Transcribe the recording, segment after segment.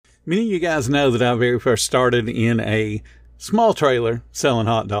Many of you guys know that I very first started in a small trailer selling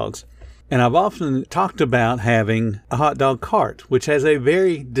hot dogs. And I've often talked about having a hot dog cart, which has a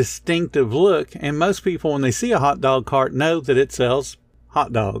very distinctive look. And most people, when they see a hot dog cart, know that it sells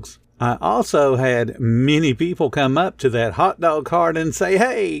hot dogs. I also had many people come up to that hot dog cart and say,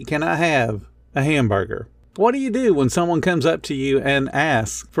 "Hey, can I have a hamburger?" What do you do when someone comes up to you and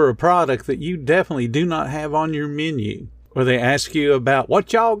asks for a product that you definitely do not have on your menu? Or they ask you about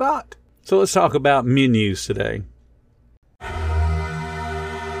what y'all got? So let's talk about menus today.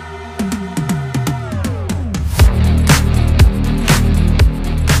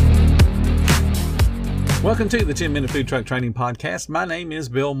 Welcome to the 10-Minute Food Truck Training Podcast. My name is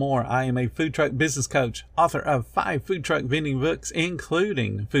Bill Moore. I am a food truck business coach, author of 5 food truck vending books,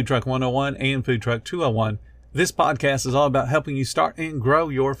 including Food Truck 101 and Food Truck 201. This podcast is all about helping you start and grow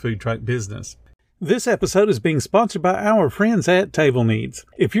your food truck business. This episode is being sponsored by our friends at Table Needs.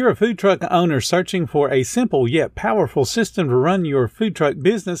 If you're a food truck owner searching for a simple yet powerful system to run your food truck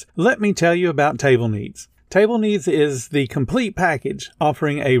business, let me tell you about Table Needs. Table Needs is the complete package,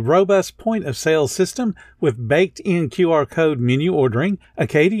 offering a robust point-of-sale system with baked-in QR code menu ordering, a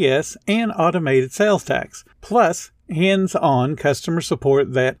KDS, and automated sales tax, plus hands-on customer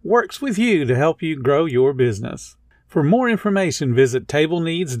support that works with you to help you grow your business. For more information, visit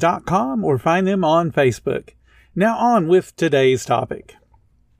tableneeds.com or find them on Facebook. Now on with today's topic.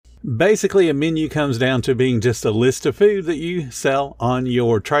 Basically, a menu comes down to being just a list of food that you sell on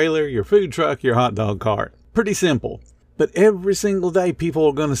your trailer, your food truck, your hot dog cart. Pretty simple. But every single day, people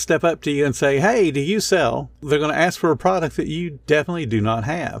are going to step up to you and say, "Hey, do you sell?" They're going to ask for a product that you definitely do not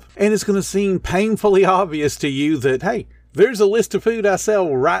have. And it's going to seem painfully obvious to you that, hey, there's a list of food I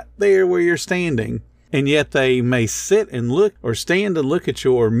sell right there where you're standing. And yet they may sit and look or stand and look at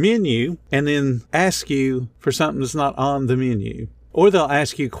your menu and then ask you for something that's not on the menu. Or they'll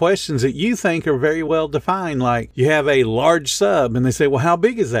ask you questions that you think are very well defined, like you have a large sub, and they say, "Well, how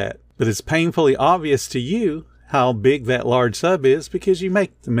big is that?" But it's painfully obvious to you how big that large sub is because you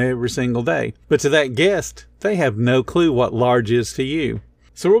make them every single day. But to that guest, they have no clue what large is to you.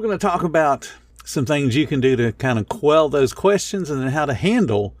 So we're going to talk about some things you can do to kind of quell those questions and then how to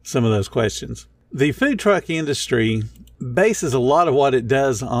handle some of those questions. The food truck industry bases a lot of what it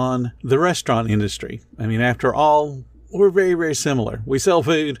does on the restaurant industry. I mean, after all, we're very, very similar. We sell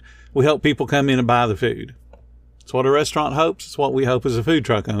food. We help people come in and buy the food. It's what a restaurant hopes. It's what we hope as a food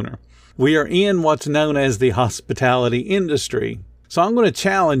truck owner. We are in what's known as the hospitality industry. So I'm going to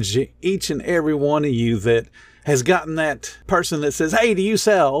challenge each and every one of you that has gotten that person that says, "Hey, do you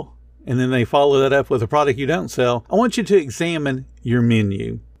sell?" And then they follow that up with a product you don't sell. I want you to examine your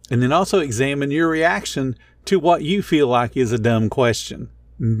menu. And then also examine your reaction to what you feel like is a dumb question.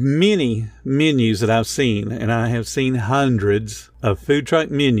 Many menus that I've seen, and I have seen hundreds of food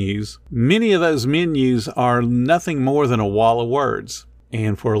truck menus, many of those menus are nothing more than a wall of words.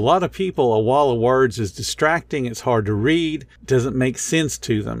 And for a lot of people, a wall of words is distracting. It's hard to read. It doesn't make sense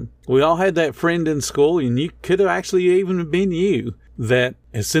to them. We all had that friend in school, and you could have actually even been you, that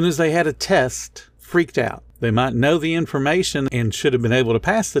as soon as they had a test, freaked out. They might know the information and should have been able to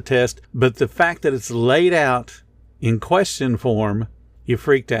pass the test, but the fact that it's laid out in question form, you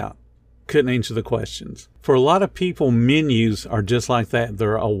freaked out. Couldn't answer the questions. For a lot of people, menus are just like that.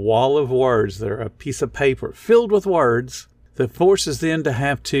 They're a wall of words. They're a piece of paper filled with words that forces them to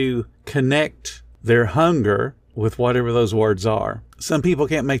have to connect their hunger with whatever those words are. Some people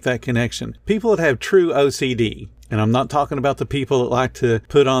can't make that connection. People that have true OCD, and I'm not talking about the people that like to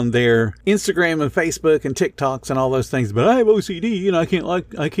put on their Instagram and Facebook and TikToks and all those things, but I have OCD and I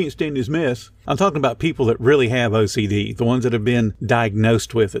can't stand this mess. I'm talking about people that really have OCD, the ones that have been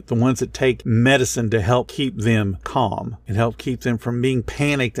diagnosed with it, the ones that take medicine to help keep them calm and help keep them from being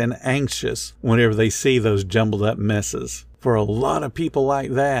panicked and anxious whenever they see those jumbled up messes. For a lot of people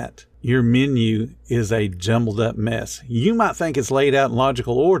like that, your menu is a jumbled up mess. You might think it's laid out in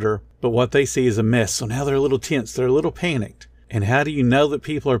logical order, but what they see is a mess. So now they're a little tense. They're a little panicked. And how do you know that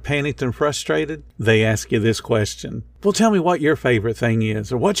people are panicked and frustrated? They ask you this question. "Well, tell me what your favorite thing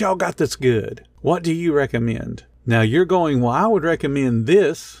is, or what y'all got that's good. What do you recommend?" Now you're going, "Well, I would recommend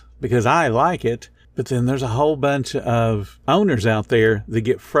this because I like it." But then there's a whole bunch of owners out there that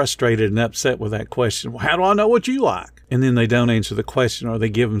get frustrated and upset with that question. "Well, how do I know what you like?" And then they don't answer the question, or they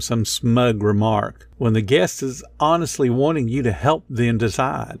give them some smug remark when the guest is honestly wanting you to help them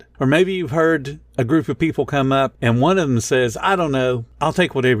decide. Or maybe you've heard a group of people come up and one of them says, "I don't know, I'll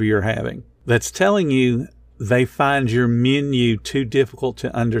take whatever you're having." That's telling you they find your menu too difficult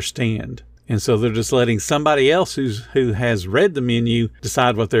to understand. And so they're just letting somebody else who has read the menu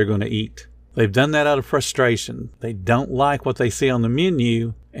decide what they're going to eat. They've done that out of frustration. They don't like what they see on the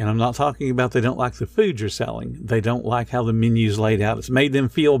menu, And I'm not talking about they don't like the food you're selling. They don't like how the menu's laid out. It's made them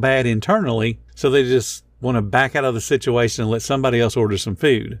feel bad internally, so they just want to back out of the situation and let somebody else order some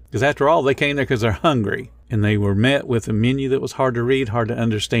food. Because after all, they came there because they're hungry, and they were met with a menu that was hard to read, hard to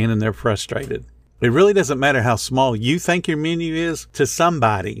understand, and they're frustrated. It really doesn't matter how small you think your menu is. To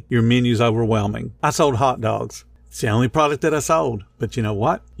somebody, your menu's overwhelming. I sold hot dogs. It's the only product that I sold. But you know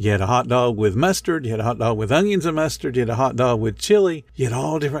what? You had a hot dog with mustard. You had a hot dog with onions and mustard. You had a hot dog with chili. You had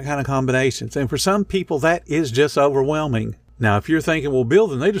all different kind of combinations. And for some people, that is just overwhelming. Now, if you're thinking, well, Bill,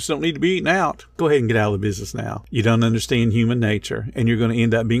 then they just don't need to be eaten out. Go ahead and get out of the business now. You don't understand human nature, and you're going to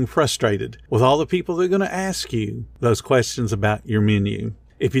end up being frustrated with all the people that are going to ask you those questions about your menu.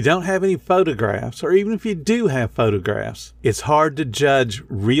 If you don't have any photographs, or even if you do have photographs, it's hard to judge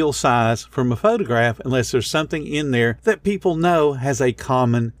real size from a photograph unless there's something in there that people know has a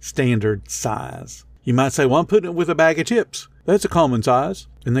common standard size. You might say, well, I'm putting it with a bag of chips. That's a common size.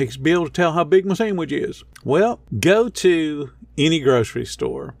 And they should be able to tell how big my sandwich is. Well, go to any grocery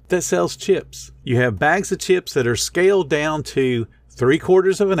store that sells chips. You have bags of chips that are scaled down to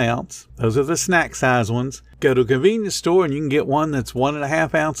 3/4 of an ounce. Those are the snack size ones. Go to a convenience store and you can get one that's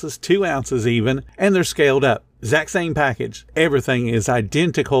 1.5 ounces, 2 ounces even, and they're scaled up. Exact same package. Everything is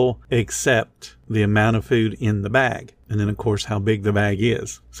identical except the amount of food in the bag. And then, of course, how big the bag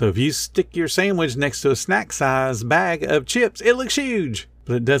is. So if you stick your sandwich next to a snack size bag of chips, it looks huge.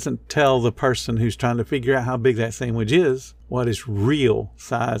 But it doesn't tell the person who's trying to figure out how big that sandwich is what its real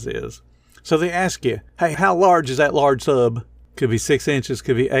size is. So they ask you, hey, how large is that large sub? Could be 6 inches,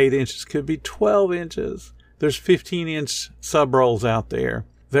 could be 8 inches, could be 12 inches. There's 15-inch sub rolls out there.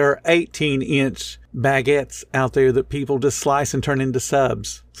 There are 18-inch baguettes out there that people just slice and turn into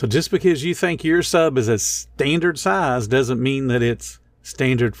subs. So just because you think your sub is a standard size doesn't mean that it's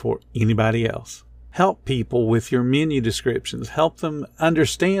standard for anybody else. Help people with your menu descriptions. Help them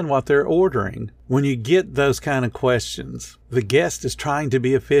understand what they're ordering. When you get those kind of questions, the guest is trying to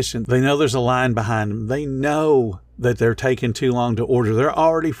be efficient. They know there's a line behind them. They know that they're taking too long to order. They're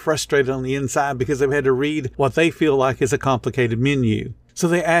already frustrated on the inside because they've had to read what they feel like is a complicated menu. So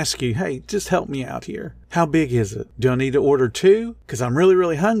they ask you, hey, just help me out here. How big is it? Do I need to order 2? Because I'm really,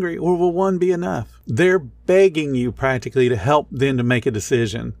 really hungry. Or will 1 be enough? They're begging you practically to help them to make a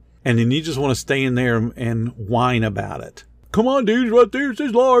decision. And then you just want to stay in there and whine about it. Come on, dude, right there, it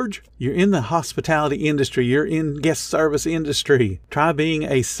says large. You're in the hospitality industry. You're in guest service industry. Try being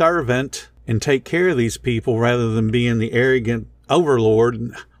a servant and take care of these people rather than being the arrogant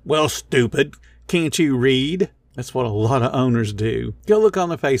overlord. Well, stupid, can't you read? That's what a lot of owners do. Go look on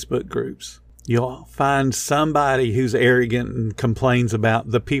the Facebook groups. You'll find somebody who's arrogant and complains about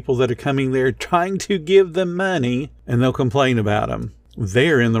the people that are coming there trying to give them money, and they'll complain about them.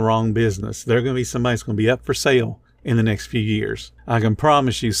 They're in the wrong business. They're going to be somebody who's going to be up for sale in the next few years. I can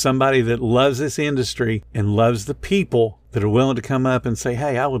promise you, somebody that loves this industry and loves the people that are willing to come up and say,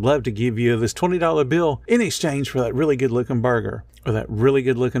 hey, I would love to give you this $20 bill in exchange for that really good looking burger or that really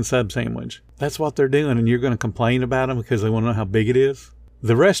good looking sub sandwich. That's what they're doing, and you're going to complain about them because they want to know how big it is.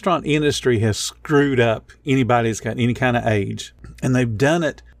 The restaurant industry has screwed up anybody that's got any kind of age, and they've done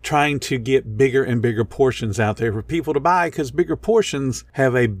it trying to get bigger and bigger portions out there for people to buy because bigger portions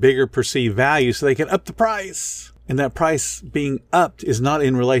have a bigger perceived value, so they can up the price. And that price being upped is not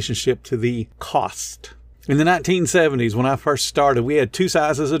in relationship to the cost. In the 1970s, when I first started, we had 2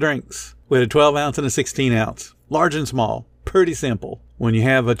 sizes of drinks. We had a 12 ounce and a 16 ounce, large and small. Pretty simple. When you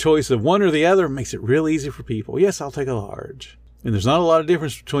have a choice of one or the other, it makes it real easy for people. Yes, I'll take a large. And there's not a lot of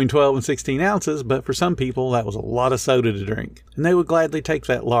difference between 12 and 16 ounces, but for some people, that was a lot of soda to drink. And they would gladly take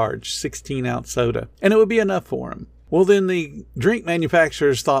that large 16-ounce soda, and it would be enough for them. Well, then the drink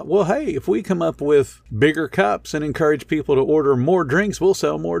manufacturers thought, well, hey, if we come up with bigger cups and encourage people to order more drinks, we'll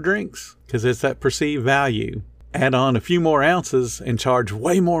sell more drinks because it's that perceived value. Add on a few more ounces and charge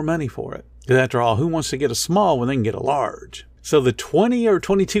way more money for it. Because after all, who wants to get a small when they can get a large? So the 20 or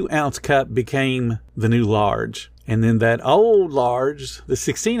 22-ounce cup became the new large. And then that old large, the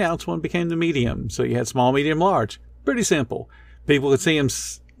 16-ounce one, became the medium. So you had small, medium, large. Pretty simple. People could see them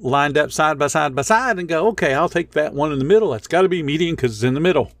lined up side by side by side and go, okay, I'll take that one in the middle. That's got to be medium because it's in the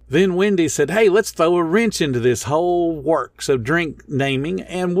middle. Then Wendy's said, hey, let's throw a wrench into this whole works of drink naming,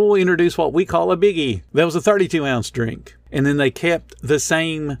 and we'll introduce what we call a biggie. That was a 32-ounce drink. And then they kept the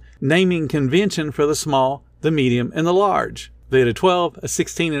same naming convention for the small, the medium, and the large. They had a 12, a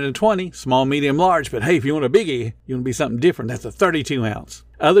 16, and a 20, small, medium, large. But hey, if you want a biggie, you want to be something different, that's a 32-ounce.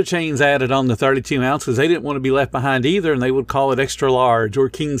 Other chains added on the 32 ounce because they didn't want to be left behind either, and they would call it extra large or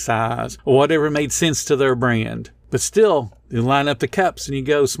king size or whatever made sense to their brand. But still, you line up the cups and you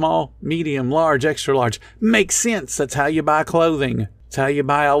go small, medium, large, extra large. Makes sense. That's how you buy clothing. It's how you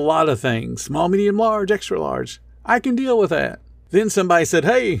buy a lot of things. Small, medium, large, extra large. I can deal with that. Then somebody said,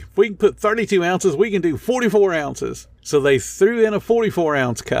 hey, if we can put 32 ounces, we can do 44 ounces. So they threw in a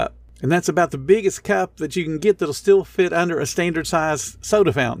 44-ounce cup. And that's about the biggest cup that you can get that'll still fit under a standard size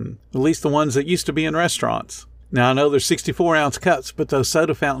soda fountain. At least the ones that used to be in restaurants. Now, I know there's 64-ounce cups, but those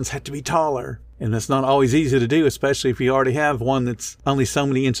soda fountains have to be taller. And that's not always easy to do, especially if you already have one that's only so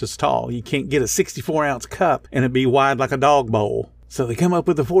many inches tall. You can't get a 64-ounce cup and it be wide like a dog bowl. So they come up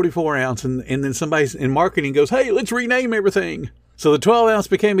with a 44-ounce, and then somebody in marketing goes, hey, let's rename everything. So the 12-ounce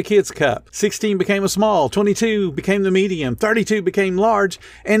became a kid's cup, 16 became a small, 22 became the medium, 32 became large,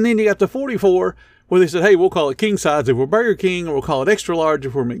 and then you got the 44 where they said, hey, we'll call it king size if we're Burger King, or we'll call it extra large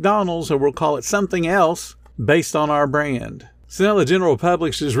if we're McDonald's, or we'll call it something else based on our brand. So now the general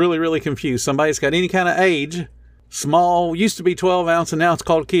public is really, really confused. Somebody's got any kind of age. Small used to be 12 ounce and now it's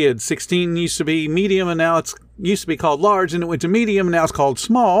called kids. 16 used to be medium and now it's used to be called large, and it went to medium and now it's called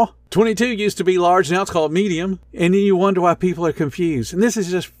small. 22 used to be large, now it's called medium. And then you wonder why people are confused. And this is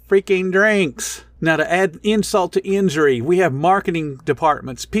just freaking drinks. Now, to add insult to injury, we have marketing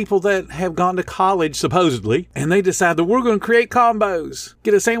departments, people that have gone to college supposedly, and they decide that we're going to create combos.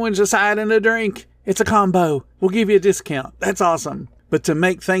 Get a sandwich, a side, and a drink. It's a combo. We'll give you a discount. That's awesome. But to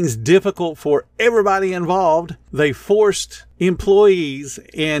make things difficult for everybody involved, they forced employees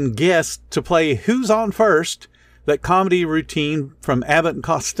and guests to play Who's On First, that comedy routine from Abbott and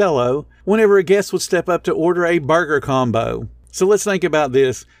Costello, whenever a guest would step up to order a burger combo. So let's think about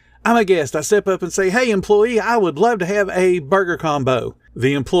this. I'm a guest. I step up and say, hey, employee, I would love to have a burger combo.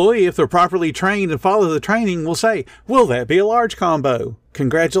 The employee, if they're properly trained and follow the training, will say, will that be a large combo?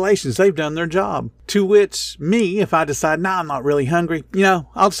 Congratulations, they've done their job. To which me, if I decide, nah, I'm not really hungry,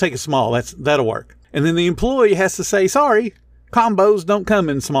 I'll just take a small. That'll work. And then the employee has to say, sorry, combos don't come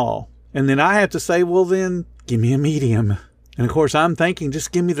in small. And then I have to say, well, then give me a medium. And of course, I'm thinking,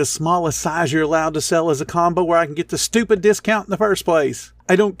 just give me the smallest size you're allowed to sell as a combo where I can get the stupid discount in the first place.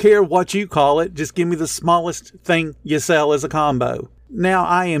 I don't care what you call it. Just give me the smallest thing you sell as a combo. Now,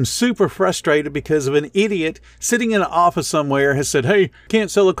 I am super frustrated because of an idiot sitting in an office somewhere has said, hey, can't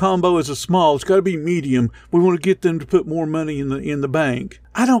sell a combo as a small. It's got to be medium. We want to get them to put more money in the bank.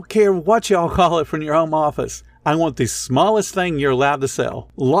 I don't care what y'all call it from your home office. I want the smallest thing you're allowed to sell.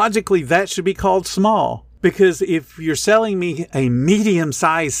 Logically, that should be called small. Because if you're selling me a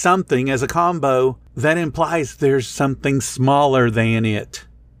medium-sized something as a combo, that implies there's something smaller than it.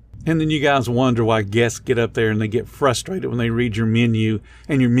 And then you guys wonder why guests get up there and they get frustrated when they read your menu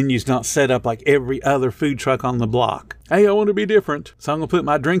and your menu's not set up like every other food truck on the block. Hey, I want to be different. So I'm going to put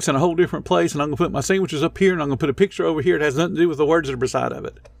my drinks in a whole different place, and I'm going to put my sandwiches up here, and I'm going to put a picture over here. It has nothing to do with the words that are beside of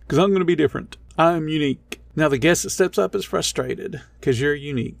it. Because I'm going to be different. I'm unique. Now the guest that steps up is frustrated because you're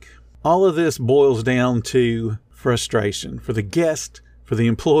unique. All of this boils down to frustration for the guest, for the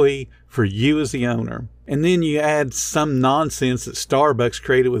employee, for you as the owner. And then you add some nonsense that Starbucks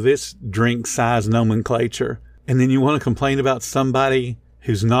created with its drink size nomenclature. And then you want to complain about somebody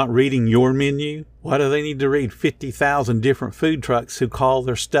who's not reading your menu? Why do they need to read 50,000 different food trucks who call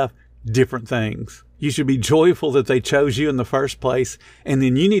their stuff different things? You should be joyful that they chose you in the first place, and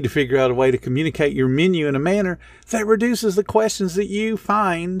then you need to figure out a way to communicate your menu in a manner that reduces the questions that you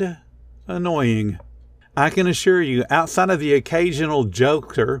find annoying. I can assure you, outside of the occasional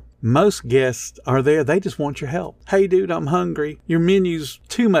joker, most guests are there. They just want your help. Hey, dude, I'm hungry. Your menu's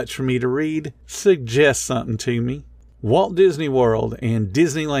too much for me to read. Suggest something to me. Walt Disney World and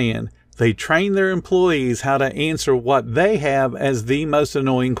Disneyland, they train their employees how to answer what they have as the most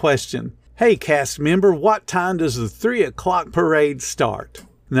annoying question. Hey, cast member, what time does the 3 o'clock parade start?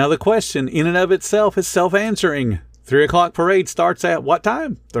 Now, the question in and of itself is self-answering. 3 o'clock parade starts at what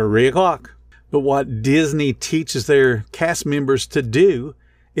time? 3 o'clock. But what Disney teaches their cast members to do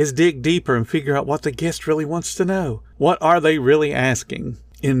is dig deeper and figure out what the guest really wants to know. What are they really asking?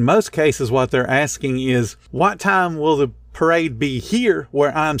 In most cases, what they're asking is, what time will the parade be here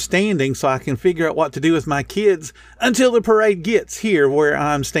where I'm standing so I can figure out what to do with my kids until the parade gets here where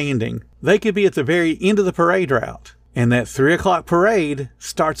I'm standing? They could be at the very end of the parade route, and that 3 o'clock parade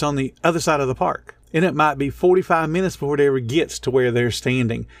starts on the other side of the park. And it might be 45 minutes before it ever gets to where they're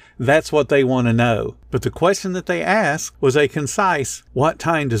standing. That's what they want to know. But the question that they asked was a concise, what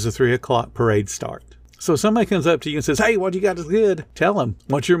time does the 3 o'clock parade start? So somebody comes up to you and says, hey, what you got is good. Tell them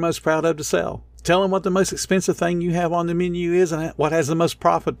what you're most proud of to sell. Tell them what the most expensive thing you have on the menu is and what has the most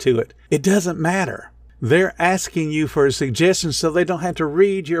profit to it. It doesn't matter. They're asking you for a suggestion so they don't have to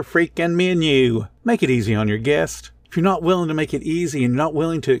read your freaking menu. Make it easy on your guest. If you're not willing to make it easy and not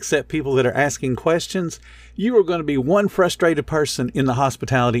willing to accept people that are asking questions, you are going to be one frustrated person in the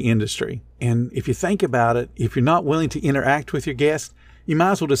hospitality industry. And if you think about it, if you're not willing to interact with your guests, you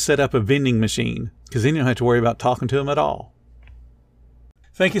might as well just set up a vending machine, because then you don't have to worry about talking to them at all.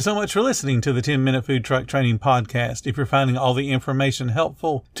 Thank you so much for listening to the 10-Minute Food Truck Training Podcast. If you're finding all the information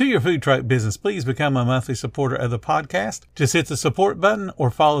helpful to your food truck business, please become a monthly supporter of the podcast. Just hit the support button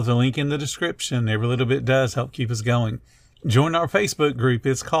or follow the link in the description. Every little bit does help keep us going. Join our Facebook group.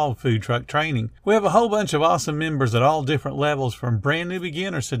 It's called Food Truck Training. We have a whole bunch of awesome members at all different levels, from brand new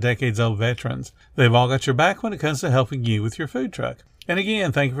beginners to decades-old veterans. They've all got your back when it comes to helping you with your food truck. And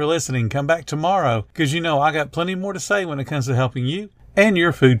again, thank you for listening. Come back tomorrow, because I got plenty more to say when it comes to helping you and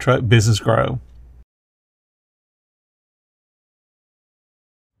your food truck business grow.